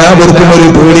പോകാൻ എല്ലാവർക്കും ഒരു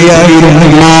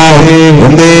പേടിയായിരുന്നില്ല.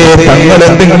 എന്തേ തങ്ങൾ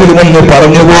എന്തെങ്കിലും ഒന്ന്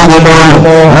പറഞ്ഞു പോകുമോ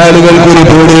ആളുകൾക്കൊരു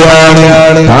പേടിയാണ്.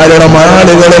 കാരണം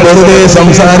ആളുകളെ വെറുതെ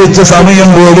സംസാരിച്ച സമയം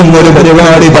പോലും ഒരു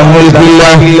പരിപാടി തങ്ങൾക്കില്ല.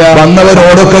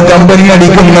 വന്നവരോടൊക്കെ കമ്പനി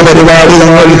അടിക്കുന്ന പരിപാടി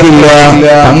തങ്ങൾക്കില്ല.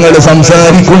 തങ്ങൾ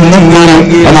സംസാരിക്കുന്നെങ്കിൽ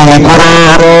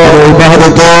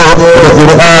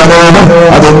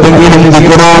അതെന്തെങ്കിലും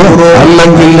ദിക്റോ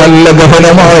അല്ലെങ്കിൽ നല്ല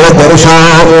ഗഹനമായ ദർശോ,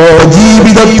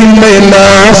 ജീവിതത്തിന്റെ എല്ലാ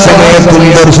സമയത്തും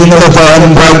ദർശനം നടത്താൻ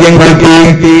ഭാഗ്യം കിട്ടി.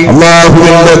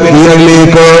 അല്ലാഹുവിന്റെ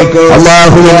ദീനിലേക്ക്,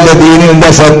 അല്ലാഹുവിന്റെ ദീനിന്റെ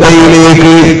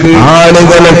ശ്രദ്ധയിലേക്ക്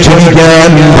ആളുകളെ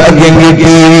ക്ഷണിക്കാൻ ഭാഗ്യം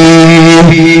കിട്ടി.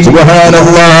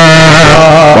 സുബ്ഹാനല്ലാഹ്.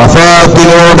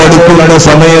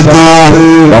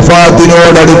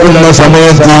 വഫാത്തിനോടടുക്കുന്ന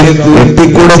സമയത്ത്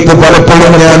എത്തിക്കുടത്ത്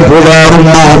പലപ്പോഴും ഞാൻ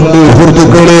പോകാറുണ്ട്.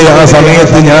 സുഹൃത്തുക്കളെ, ആ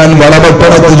സമയത്ത് ഞാൻ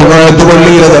വളപട്ടണത്ത് ജുമാഅത്ത്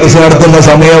പള്ളിയിലെ ദർസ് നടത്തുന്ന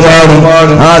സമയമാണ്.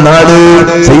 ആ നാട്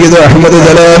സയ്യിദ് അഹ്മദ്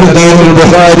ജലാലുദ്ദീൻ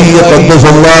ബുഖാരി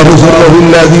ഖദ്ദസല്ലാഹു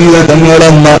സിർറഹുൽ അസീസ്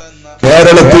തങ്ങളെന്ന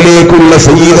കേരളത്തിലേക്കുള്ള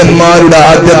സയ്യിദന്മാരുടെ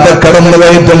ആദ്യത്തെ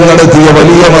കടന്നുകയറ്റം നടത്തിയ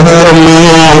വലിയ മഹാനല്ലേ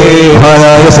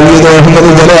മഹാനായ സയ്യിദ്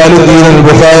അഹ്മദ് ജലാലുദ്ദീൻ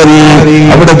ബുഖാരി.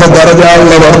 അവിടുത്തെ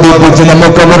ദറജകളെ വർദ്ധിപ്പിച്ച്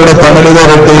നമുക്ക് അവരുടെ തണല്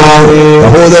തരട്ടെ.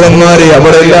 സഹോദരന്മാരെ,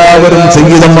 അവരെല്ലാവരും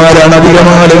സയ്യിദന്മാരാണ്. അധികം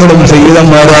ആളുകളും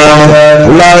സയ്യിദന്മാരാണ്.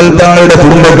 ഉള്ളാൾത്താളുടെ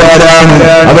കുടുംബക്കാരാണ്.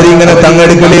 അവരിങ്ങനെ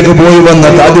തങ്ങടുക്കലേക്ക് പോയി വന്ന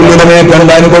താജുൽ ഉലമയെ കണ്ട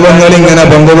അനുഭവങ്ങൾ ഇങ്ങനെ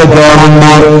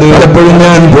പങ്കുവെക്കാറുണ്ട്. പലപ്പോഴും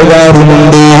ഞാൻ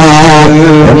പോകാറുമുണ്ട്.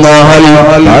 എന്നാൽ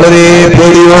വളരെ വളരെ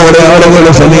പേടിയോടെ ആളുകൾ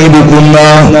സമീപിക്കുന്ന,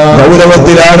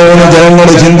 ഗൗരവത്തിലാണ് ജനങ്ങൾ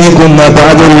ചിന്തിക്കുന്ന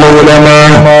താജുൽ ഉലമ.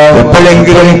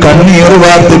 എപ്പോഴെങ്കിലും കണ്ണീർ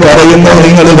വാർത്ത് കരയുന്നത്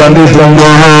നിങ്ങൾ കണ്ടിട്ടുണ്ടോ?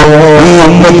 ഈ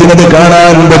ഉമ്മത്തിനത്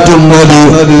കാണാൻ പറ്റുന്നത്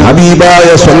ഹബീബായ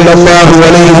സ്വല്ലല്ലാഹു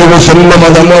അലൈഹി വസല്ലം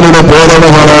തങ്ങളുടെ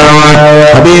പോരണമാണ്,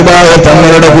 ഹബീബായ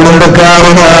തങ്ങളുടെ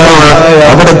കുടുംബക്കാരനാണ്,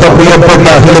 അവിടുത്തെ പ്രിയപ്പെട്ട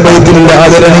അഹ്ലു ബൈത്തിന്റെ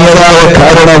ആദരണീയരായ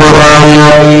കാരണവരാണ്.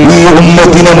 ഈ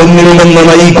ഉമ്മത്തിനെ മുന്നിൽ നിന്ന്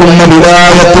നയിക്കുന്ന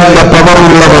വിലായത്തിന്റെ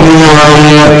പവറുള്ള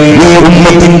വലിയവാണ്. ഈ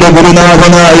ഉമ്മത്തിന്റെ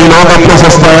ഗുരുനാഥനായി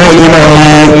ലോകപ്രശസ്ത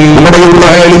ആലിമായി, ഇവിടെയുള്ള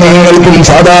ആലിമീങ്ങൾക്കും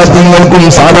സാദാത്യങ്ങൾക്കും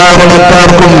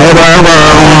സാധാരണക്കാർക്കും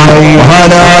നേതാവാണ്.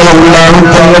 മഹാനായ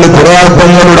ഉള്ളാളുത്തങ്ങൾ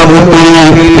ഖുറാഫങ്ങളുടെ വീട്ടിൽ,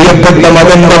 പ്രിയപ്പെട്ട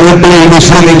മകന്റെ വീട്ടിൽ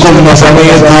വിശ്രമിക്കുന്ന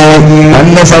സമയത്ത്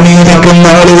തന്നെ സമീപിക്കുന്ന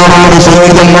ആളുകളോട്,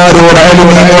 സുഹൃതന്മാരോട്,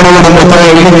 ആലിമീങ്ങളോട്,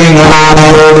 മുത്തഅലിമീങ്ങളോട്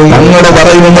ഞങ്ങൾ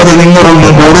പറയുന്നത് നിങ്ങളൊന്ന്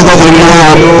ബുർദയില്ലോ.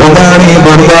 എന്താണ് ഈ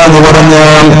ബുർദ എന്ന്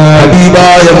പറഞ്ഞാൽ?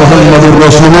 ഹബീബായ മുഹമ്മദുർ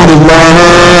റസൂലുള്ളാഹ്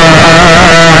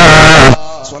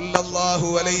സ്വല്ലല്ലാഹു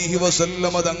അലൈഹി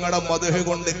വസല്ലമ തങ്ങളുടെ മദ്ഹ്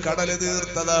കൊണ്ട് കടല്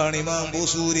തീർത്തതാണ് ഇമാം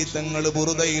ബൂസൂരി തങ്ങൾ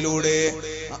ബുർദയിലൂടെ.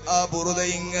 ആ ബുർദ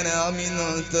ഇങ്ങനെ ആമിൻ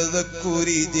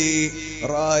തദക്കുരി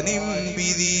റാനിം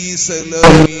ബിദി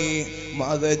സലമി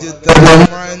മദജ്തം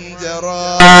അൻജറാ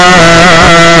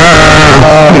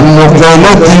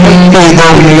മുഖമത്തിൻ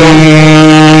ബിദമി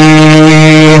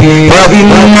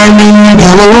وإن من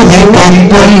جودكم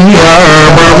الدنيا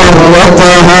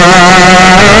وضرتها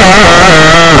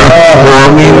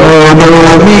ومن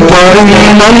علومك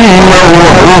علم اللوح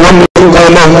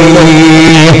والقلم.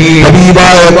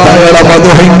 ഹബീബായ തങ്ങളുടെ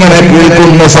മദ്ഹ് ഇങ്ങനെ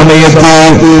കേൾക്കുന്ന സമയത്ത്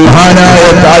മഹാനായ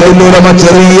താജുൽ ഉലമ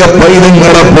ചെറിയ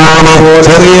പൈതങ്ങളെപ്പോലെ,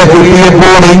 ചെറിയ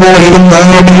കുട്ടിയെപ്പോലെ ഇങ്ങനെ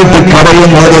ഇരുന്നാടിയിട്ട്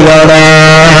കരയുന്നത്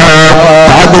കാണാം.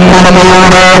 താജുൽ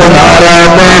ഉലമയോടാണ്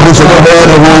അല്ലാഹു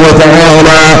സുബ്ഹാനഹു വ തആല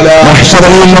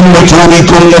മഹ്ശറിൽ നിന്ന്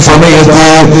ചോദിക്കുന്ന സമയത്ത്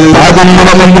താജുൽ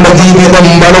ഉലമയുടെ ജീവിതം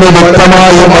വളരെ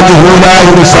വ്യക്തമായ മജ്ഹൂലായ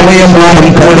ഒരു സമയം പോലും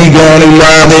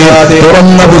കാണിക്കാനില്ലാതെ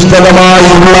തുറന്ന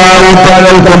പുസ്തകമായുള്ള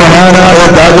താങ്കൾക്ക് മഹാനായ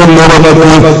താജുൽ ഉലമക്ക്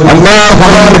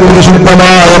അല്ലാഹുവിന്റെ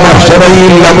പരിശുദ്ധമായ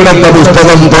മഹ്ശറിൽ അവിടുത്തെ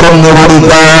പുസ്തകം തുറന്നു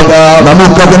കൊടുക്കാം.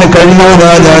 നമുക്കതിന്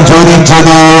കഴിയുമെന്നാ ഞാൻ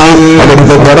ചോദിച്ചത്.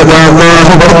 അവിടുത്തെ ദറജ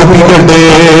അല്ലാഹു വർദ്ധിപ്പിക്കട്ടെ.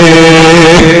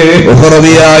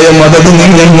 ഉഖറവിയായ മദദ്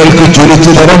ഞങ്ങൾക്ക്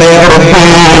ചുരിച്ചു തരണേ റബ്ബേ.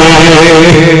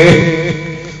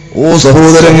 ഓ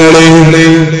സഹോദരങ്ങളെ,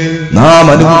 നാം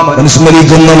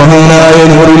അനുസ്മരിക്കുന്ന മഹാനായ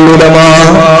നൂറുൽ ഉലമ,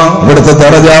 ഇവിടുത്തെ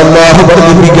ദറജ അല്ലാഹു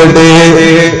വർദ്ധിപ്പിക്കട്ടെ.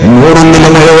 നൂറുൽ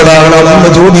ഉലമയോടാണ് നമ്മൾ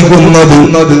ചോദിക്കുന്നത്,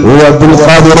 ഓ അബ്ദുൽ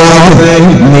ഖാദിറേ,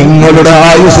 നിങ്ങളുടെ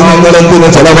ആയുസ് നിങ്ങൾ എന്തിന്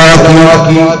ചെലവാക്കി?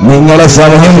 നിങ്ങളെ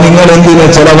സമയം നിങ്ങൾ എന്തിന്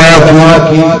ചെലവാക്കി?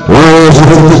 ഓ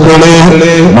സുഹൃത്തുക്കളെ,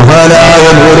 മഹാനായ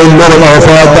നൂറുൽ ഉലമ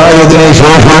വഫാത്തായതിനു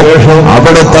ശേഷം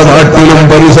അവിടുത്തെ നാട്ടിലും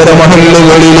പരിസര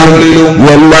മഹല്ലുകളിലും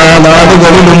എല്ലാ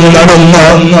നാടുകളിലും നടന്ന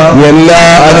എല്ലാ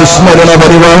അനുസ്മരണ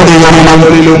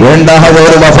പരിപാടികളിലും വേണ്ട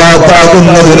അവർ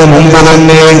വഫാത്താകുന്നതിന് മുമ്പ്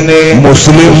തന്നെ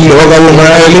മുസ്ലിം ലോകവും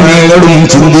ആലിമീങ്ങളും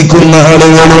ചിന്തിക്കുന്ന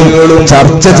ആളുകളും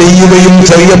ചർച്ച ചെയ്യുകയും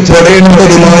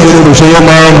ചെയ്യപ്പെടേണ്ടതുമായ ഒരു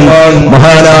വിഷയമാണ്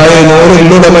മഹാനായ നൂറുൽ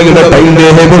ഉലമയുടെ ടൈം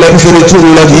ടേബിൾ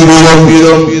അനുസരിച്ചുള്ള ജീവിതം.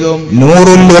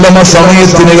 നൂറുൽ ഉലമ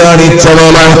സമയത്തിന് കാണിച്ച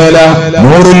വേല,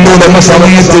 നൂറുൽ ഉലമ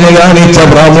സമയത്തിന് കാണിച്ച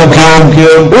പ്രാമുഖ്യം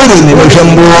ഒരു നിമിഷം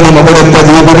പോലും അവിടുത്തെ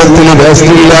ജീവിതത്തിൽ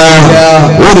വേസ്റ്റില്ല,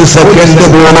 ഒരു സെക്കൻഡ്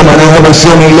പോലും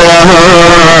അനാവശ്യമില്ല.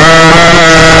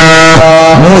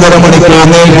 3.5 മണിക്കൂർ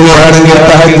നേടുകയാണെങ്കിൽ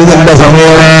തഹജ്ജുദിന്റെ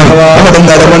സമയമാണ്.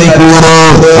 അവിടുന്ന് അരമണിക്കൂറോ,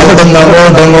 അവിടുന്ന്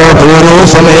അങ്ങോട്ടങ്ങോട്ട് ഓരോ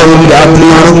സമയവും രാത്രി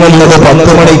ഉറങ്ങുന്നത്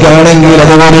 10 മണിക്കാണെങ്കിൽ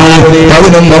അതുപോലെ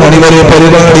 11 മണി വരെ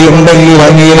പരിപാടി ഉണ്ടെങ്കിൽ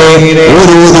അങ്ങനെ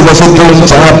ഓരോ ദിവസവും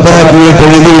ചാപ്പാക്കിയിട്ട്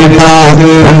എഴുതിയിട്ട്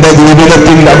എന്റെ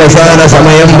ജീവിതത്തിന്റെ അവസാന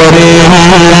സമയം വരെ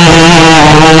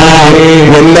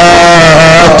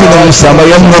എല്ലാറ്റിനും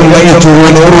സമയം നിർണയിച്ചു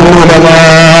നൂറുൽ ഉലമ.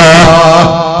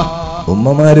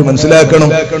 ഉമ്മമാര് മനസ്സിലാക്കണം,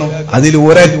 അതിൽ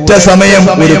ഒരൊറ്റ സമയം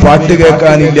ഒരു പാട്ട്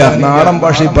കേൾക്കാനില്ല. നാടൻ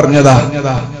ഭാഷയിൽ പറഞ്ഞതാ.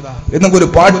 എന്നൊക്കെ ഒരു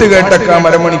പാട്ട് കേട്ടേക്കാം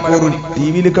അരമണിക്കൂർ. ടി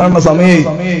വിയിൽ കാണുന്ന സമയം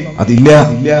അതില്ല.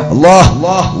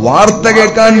 വാർത്ത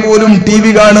കേൾക്കാൻ പോലും ടി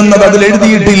വി കാണുന്നത് അതിൽ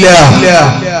എഴുതിയിട്ടില്ല.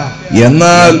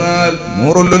 എന്നാൽ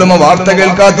നൂറുൽ ഉലമ വാർത്ത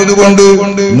കേൾക്കാത്തത് കൊണ്ട്,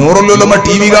 നൂറുൽ ഉലമ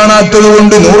ടി വി കാണാത്തത്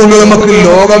കൊണ്ട് നൂറുൽ ഉലമക്ക്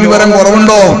ലോക വിവരം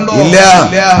കുറവുണ്ടോ? ഇല്ല.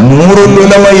 നൂറുൽ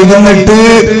ഉലമ ഇരുന്നിട്ട്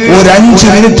ഒരു 5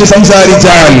 മിനിറ്റ്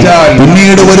സംസാരിച്ചാൽ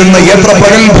പിന്നീട് വരുന്ന എത്ര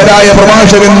പ്രഗത്ഭരായ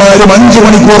പ്രഭാഷകന്മാരും 5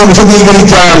 മണിക്കൂർ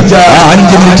വിശദീകരിച്ചാൽ ആ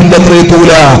 5 മിനിറ്റിന്റെ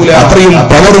എത്രയെത്തൂല. അത്രയും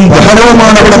പവറും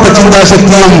ബഹളവുമാണ് അവിടുത്തെ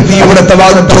ചിന്താശക്തിയും അവിടുത്തെ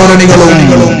വാഗ്ധോരണികളും.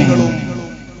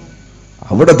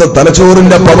 അവിടുത്തെ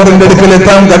തലച്ചോറിന്റെ പവറിന്റെ അടുക്കൽ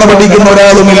എത്താൻ കടപിടിക്കുന്ന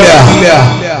ഒരാളുമില്ല.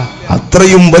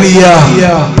 അത്രയും വലിയ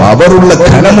പവറുള്ള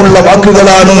ഘനമുള്ള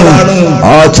വാക്കുകളാണ്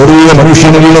ആ ചെറിയ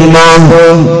മനുഷ്യനിൽ നിന്ന്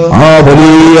ആ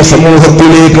വലിയ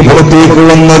സമൂഹത്തിലേക്ക് പുറത്തേക്ക്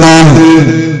വന്നത്.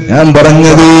 ഞാൻ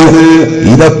പറഞ്ഞത്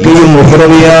ഇതൊക്കെയും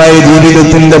ഉഹ്റവിയായ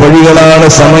ജീവിതത്തിന്റെ വഴികളാണ്.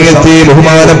 സമയത്തെ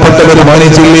ബഹുമാനപ്പെട്ടവർ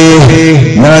മാനിച്ചില്ലേ?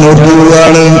 ഞാൻ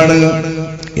ഓർക്കുകയാണ്,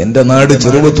 എന്റെ നാട്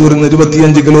ചെറുവത്തൂരിൽ നിന്ന്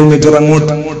 25 കിലോമീറ്റർ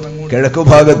അങ്ങോട്ട് കിഴക്ക്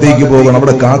ഭാഗത്തേക്ക് പോകണം.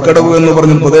 അവിടെ കാക്കടവ് എന്ന്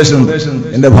പറഞ്ഞ പ്രദേശം,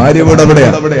 എന്റെ ഭാര്യ വീട്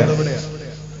അവിടെയാണ്.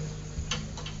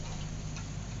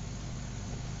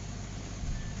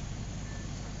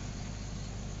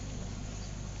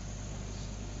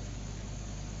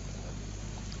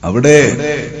 അവിടെ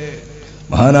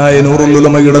മഹാനായ നൂറുൽ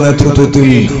ഉലമയുടെ നേതൃത്വത്തിൽ,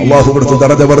 അല്ലാഹു ഇവിടുത്തെ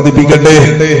ദറജ വർദ്ധിപ്പിക്കട്ടെ,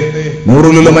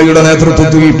 നൂറുൽ ഉലമയുടെ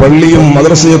നേതൃത്വത്തിൽ പള്ളിയും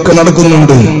മദ്രസയൊക്കെ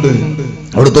നടക്കുന്നുണ്ട്.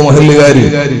 അവിടുത്തെ മഹല്ലുകാര്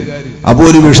അപ്പോ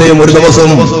ഒരു വിഷയം, ഒരു ദിവസം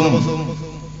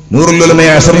നൂറുൽ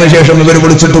ഉലമയെ അസറിന് ശേഷം ഇവർ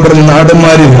വിളിച്ചിട്ട് പറഞ്ഞു,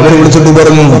 നാടന്മാര് അവർ വിളിച്ചിട്ട്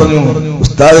പറഞ്ഞു,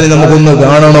 ഉസ്താദിനെ നമുക്കൊന്ന്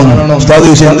കാണണം. ഉസ്താദ്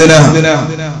ചോദിച്ചു, എന്തിനാ?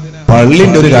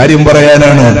 പള്ളിന്റെ ഒരു കാര്യം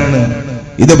പറയാനാണ്.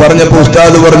 ഇത് പറഞ്ഞപ്പോ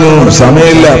ഉസ്താദ് പറഞ്ഞു,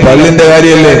 സമയമില്ല, പള്ളിന്റെ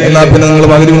കാര്യമല്ലേ, എന്നാ പിന്നെ നിങ്ങൾ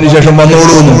മഗ്‌രിബിന് ശേഷം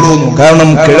വന്നോളൂ. കാരണം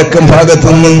കിഴക്കൻ ഭാഗത്തു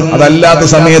നിന്ന് അതല്ലാത്ത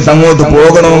സമയത്ത് അങ്ങോട്ട്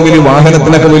പോകണമെങ്കിൽ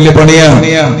വാഹനത്തിനൊക്കെ വലിയ പണിയാണ്.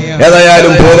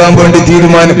 ഏതായാലും പോകാൻ വേണ്ടി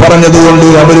പറഞ്ഞതുകൊണ്ട്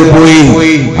അവര് പോയി.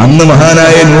 അന്ന്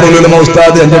മഹാനായ നൂറുൽ ഉലമ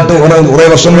ഉസ്താദ് 5-8 കുറെ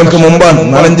വർഷങ്ങൾക്ക് മുമ്പാണ്,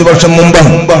 4-5 വർഷം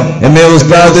മുമ്പാണ് എന്നെ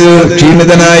ഉസ്താദ്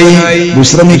ക്ഷീണിതനായി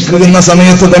വിശ്രമിക്കുന്ന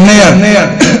സമയത്ത് തന്നെയാണ്.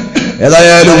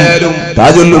 ഏതായാലും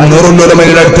താജുൽ നൂറുൽ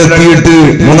ഉലമയുടെ അടുത്തെത്തിയിട്ട്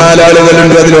 3-4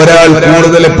 ആളുകളുണ്ട്. അതിൽ ഒരാൾ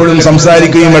കൂടുതൽ എപ്പോഴും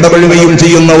സംസാരിക്കുകയും ഇടപെടുകയും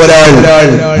ചെയ്യുന്ന ഒരാൾ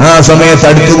ആ സമയത്ത്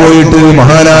അടുത്തു പോയിട്ട്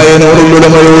മഹാനായ നൂറുൽ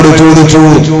ഉലമയോട് ചോദിച്ചു,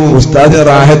 ഉസ്താദിന്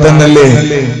റാഹത്തന്നല്ലേ?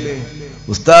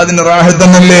 ഉസ്താദിന്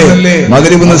റാഹത്തന്നല്ലേ?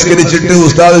 മഗ്‌രിബ് നിസ്കരിച്ചിട്ട്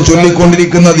ഉസ്താദ്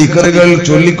ചൊല്ലിക്കൊണ്ടിരിക്കുന്ന ദിക്റുകൾ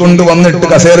ചൊല്ലിക്കൊണ്ട് വന്നിട്ട്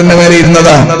കസേരന്റെ മേലെ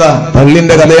ഇരുന്നതാ.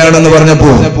 പള്ളിന്റെ കഥയാണെന്ന്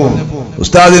പറഞ്ഞപ്പോ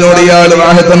ഉസ്താദിനോട് ഇയാൾ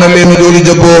റാഹത്തന്നല്ലേ എന്ന്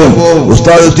ചോദിച്ചപ്പോ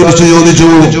ഉസ്താദ് തിരിച്ചു ചോദിച്ചു,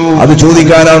 അത്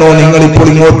ചോദിക്കാനാണോ നിങ്ങൾ ഇപ്പോൾ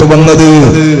ഇങ്ങോട്ട് വന്നത്?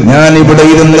 ഞാൻ ഇവിടെ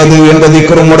ഇരുന്നത്, എന്റെ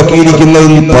ദിക്റും മുടക്കിയിരിക്കുന്നത്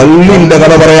പള്ളിന്റെ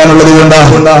കഥ പറയാനുള്ളത് കൊണ്ടാ,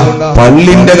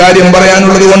 പള്ളിന്റെ കാര്യം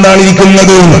പറയാനുള്ളത് കൊണ്ടാണ്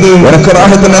ഇരിക്കുന്നത്. എനിക്ക്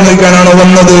റാഹത്തന്നെ നിൽക്കാനാണോ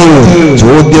വന്നത്?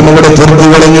 ചോദ്യം അവിടെ തീർത്തു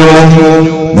കളഞ്ഞു.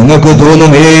 നിങ്ങൾക്ക്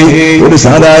തോന്നും, ഒരു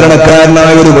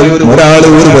സാധാരണക്കാരനായ ഒരാൾ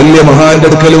ഒരു വലിയ മഹാന്റെ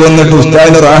അടുക്കൽ വന്നിട്ട്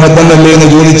ഉസ്താദിന് റാഹത്തന്നല്ലേ എന്ന്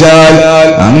ചോദിച്ചാൽ,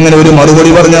 അങ്ങനെ ഒരു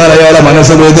മറുപടി പറഞ്ഞാൽ അയാളെ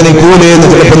മനസ്സ് വേദനിക്കൂലേ എന്ന്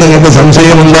ചിലപ്പോൾ നിങ്ങൾക്ക്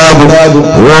സംശയമുണ്ടാകും.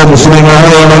 ഓ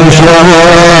മുസ്ലിമായ മനുഷ്യ,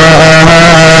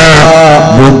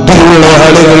 ബുദ്ധിയുള്ള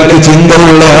ആളുകൾക്ക്,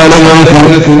 ചിന്തയുള്ള ആളുകൾക്ക്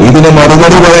ഇതിന്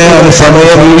മറുപടി പറയാൻ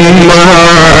സമയമില്ല.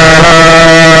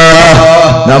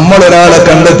 നമ്മളൊരാളെ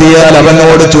കണ്ടെത്തിയാൽ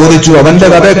അവനോട് ചോദിച്ചു, അവന്റെ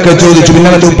കഥയൊക്കെ ചോദിച്ചു, പിന്നെ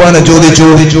അവന്റെ ഉപ്പാനെ ചോദിച്ചു,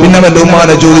 പിന്നെ അവന്റെ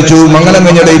ഉമ്മാനെ ചോദിച്ചു, മംഗലം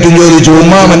കഴിഞ്ഞ ഡേറ്റും ചോദിച്ചു,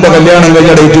 ഉമ്മാമന്റെ കല്യാണം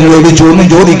കഴിഞ്ഞ ഡേറ്റും ചോദിച്ചു. ഒന്നും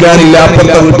ചോദിക്കാനില്ല,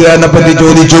 അപ്പുറത്തെ വീട്ടുകാരനെ പറ്റി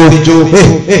ചോദിച്ചു.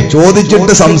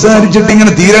 ചോദിച്ചിട്ട് സംസാരിച്ചിട്ട്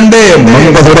ഇങ്ങനെ തീരണ്ടേ?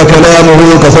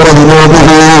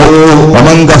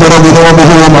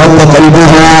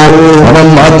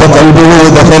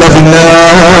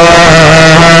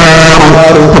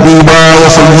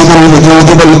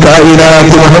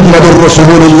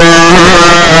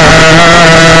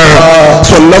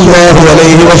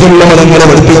 തങ്ങളെ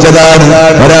പഠിപ്പിച്ചതാണ്.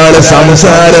 ഒരാള്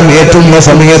സംസാരം ഏറ്റുന്ന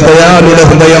സമയത്ത് അയാളുടെ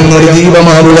ഹൃദയം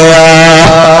നിർജീവമാവുകയാ,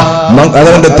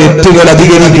 അവന്റെ തെറ്റുകൾ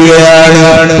അധികരിക്കുകയാണ്.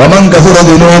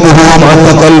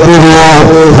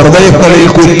 ഹൃദയങ്ങളിൽ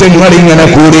കുറ്റങ്ങൾ ഇങ്ങനെ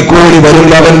കൂടിക്കൂടി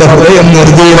വരുമ്പോൾ അവന്റെ ഹൃദയം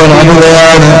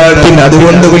നിർജീവമാവുകയാണ്. പിന്നെ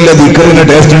അതുകൊണ്ട് വലിയ ദിക്റിന്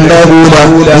ടേസ്റ്റ്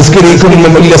ഉണ്ടാകൂല,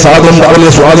 നിസ്കരിക്കുമ്പോൾ വലിയ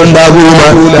സ്വാദുണ്ടാകൂല,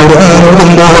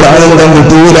 ഖുർആനോടുമ്പോൾ ആനന്ദം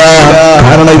കിട്ടൂല.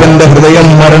 കാരണം ഇവന്റെ ഹൃദയം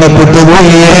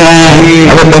മരണപ്പെട്ടുപോയി,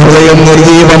 അവന്റെ ഹൃദയം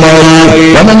നിർജീവമായി.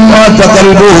 അവന്റെ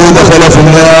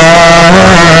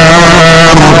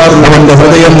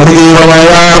ഹൃദയം നിർജീവമായ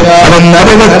അവൻ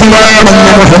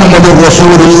നരകത്തിലാണെന്ന് മുഹമ്മദ്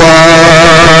റസൂലുള്ളാഹ്.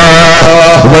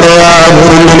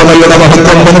 ഇവിടെയാണ്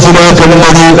മഹത്വം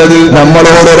മനസ്സിലാക്കുന്നത്.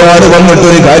 നമ്മളോട് ഒരാൾ വന്നിട്ട്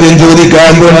ഒരു കാര്യം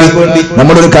ചോദിക്കാൻ വേണ്ടി,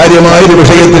 നമ്മളൊരു കാര്യമായൊരു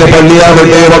വിഷയത്തിന്,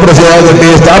 പള്ളിയാകട്ടെ, മദ്രസയാകട്ടെ,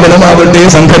 സ്ഥാപനമാകട്ടെ,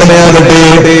 സംഘടനയാകട്ടെ,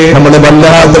 നമ്മുടെ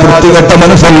വല്ലാത്ത വൃത്തികെട്ട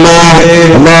മനസ്സല്ലേ,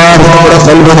 അല്ലാഹു നമ്മുടെ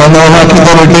ഖൽബ് നന്നാക്കി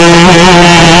തരട്ടെ.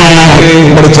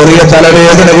 നമ്മുടെ ചെറിയ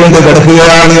തലവേദന കൊണ്ട്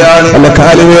കിടക്കുകയാണ്, അല്ല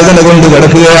കാലുവേദന കൊണ്ട്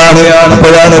കിടക്കുകയാണ്.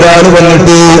 അപ്പോഴാണ് ഒരാൾ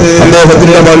വന്നിട്ട്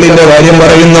അദ്ദേഹത്തിന്റെ പള്ളിന്റെ കാര്യം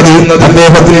പറയുന്നത്,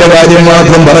 അദ്ദേഹത്തിന്റെ കാര്യം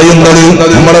മാത്രം പറയുന്നത്.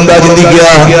 നമ്മളെന്താ ചിന്തിക്കുക?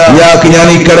 ഇയാൾക്ക് ഞാൻ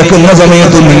ഈ കിടക്കുന്ന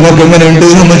സമയത്ത് നിങ്ങൾക്ക് എങ്ങനെയുണ്ട്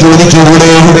എന്ന്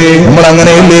ചോദിച്ചുകൂടെ? നമ്മൾ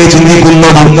അങ്ങനെയല്ലേ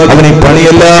ചിന്തിക്കുന്നത്? അവന് ഈ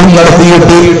പണിയെല്ലാം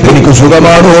നടത്തിയിട്ട് എനിക്ക്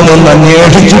സുഖമാണോ എന്നൊന്ന്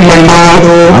അന്വേഷിച്ചില്ലല്ലോ.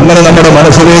 അങ്ങനെ നമ്മുടെ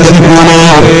മനസ്സ് വേദനിക്കൂലോ?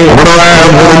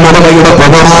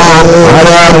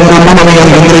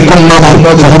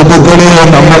 സുഹൃത്തുക്കളെ,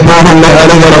 നമ്മെപ്പോലുള്ള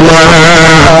ആളുകളല്ല,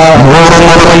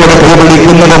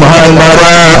 കൈപിടിക്കുന്നത്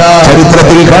മഹാന്മാരാ.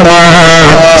 ചരിത്രത്തിൽ കാണാം,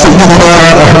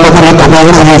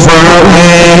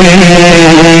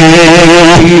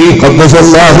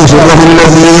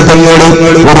 തങ്ങൾ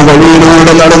ഒരു വഴിയിലൂടെ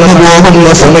വഴിയിലൂടെ നടന്നു പോകുന്ന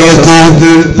സമയത്ത്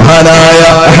മഹാനായ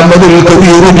അഹ്മദുൽ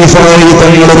കബീർ റിഫായി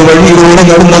തങ്ങളൊരു വഴിയിലൂടെ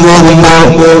നടന്നു പോകുമ്പോ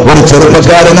ഒരു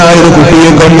ചെറുപ്പക്കാരനായ ഒരു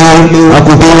കുട്ടിയെ കണ്ടു. ആ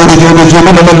കുട്ടിയോട് ചോദിച്ചു,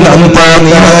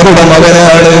 നീ ആരുടെ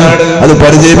മകനാണ്? അത്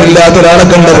പരിചയമില്ലാത്ത ഒരാളെ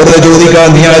കണ്ട വെറുതെ ചോദിക്കാൻ,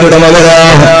 നീ ആരുടെ മകനാ?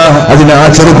 അതിന് ആ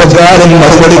ചെറുപ്പക്കാരൻ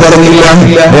മറുപടി പറഞ്ഞില്ല.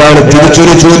 അയാൾ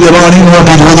തിരിച്ചൊരു ചോദ്യമാണ്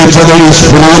ഇങ്ങോട്ട് ചോദിച്ചത്,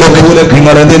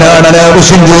 നിങ്ങൾ എന്തിനാണ്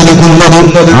അനാവശ്യം ചോദിക്കുന്നത്?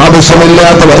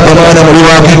 ആവശ്യമില്ലാത്ത വർത്തമാനം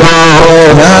ഒഴിവാക്കിക്കോ.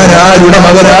 ഞാൻ ആരുടെ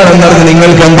മകനാണെന്നറിഞ്ഞ്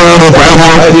നിങ്ങൾക്ക് എന്താണ്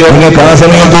കാര്യം? നിങ്ങൾക്ക് ആ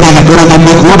സമയത്ത്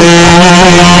കൂടെ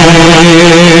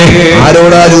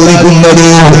ആരോടാ ചോദിക്കുന്നത്?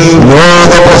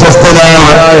 ലോക പ്രശസ്തനായ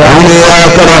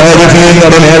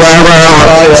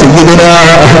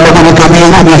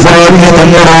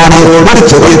ഒരു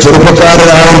ചെറിയ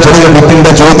ചെറുപ്പക്കാരനായ ചെറിയ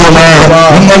കുട്ടിന്റെ ചോദ്യമാണ്,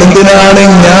 നിങ്ങൾ എന്തിനാണ്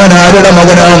ഞാൻ ആരുടെ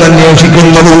മകനാണെന്ന്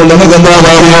അന്വേഷിക്കുന്നത്? നമുക്ക് എന്താ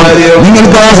കാര്യം?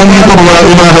 നിങ്ങൾക്ക് ആ സമയത്ത്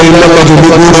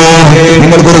ചൊല്ലിക്കൂടെ?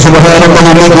 നിങ്ങൾക്കൊരു സുബ്ഹാനല്ലാഹ്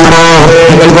ചൊല്ലിക്കൂടെ?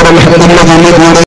 നിങ്ങൾക്കൊരു അൽഹംദുലില്ലാഹ് ചൊല്ലിക്കൂടെ?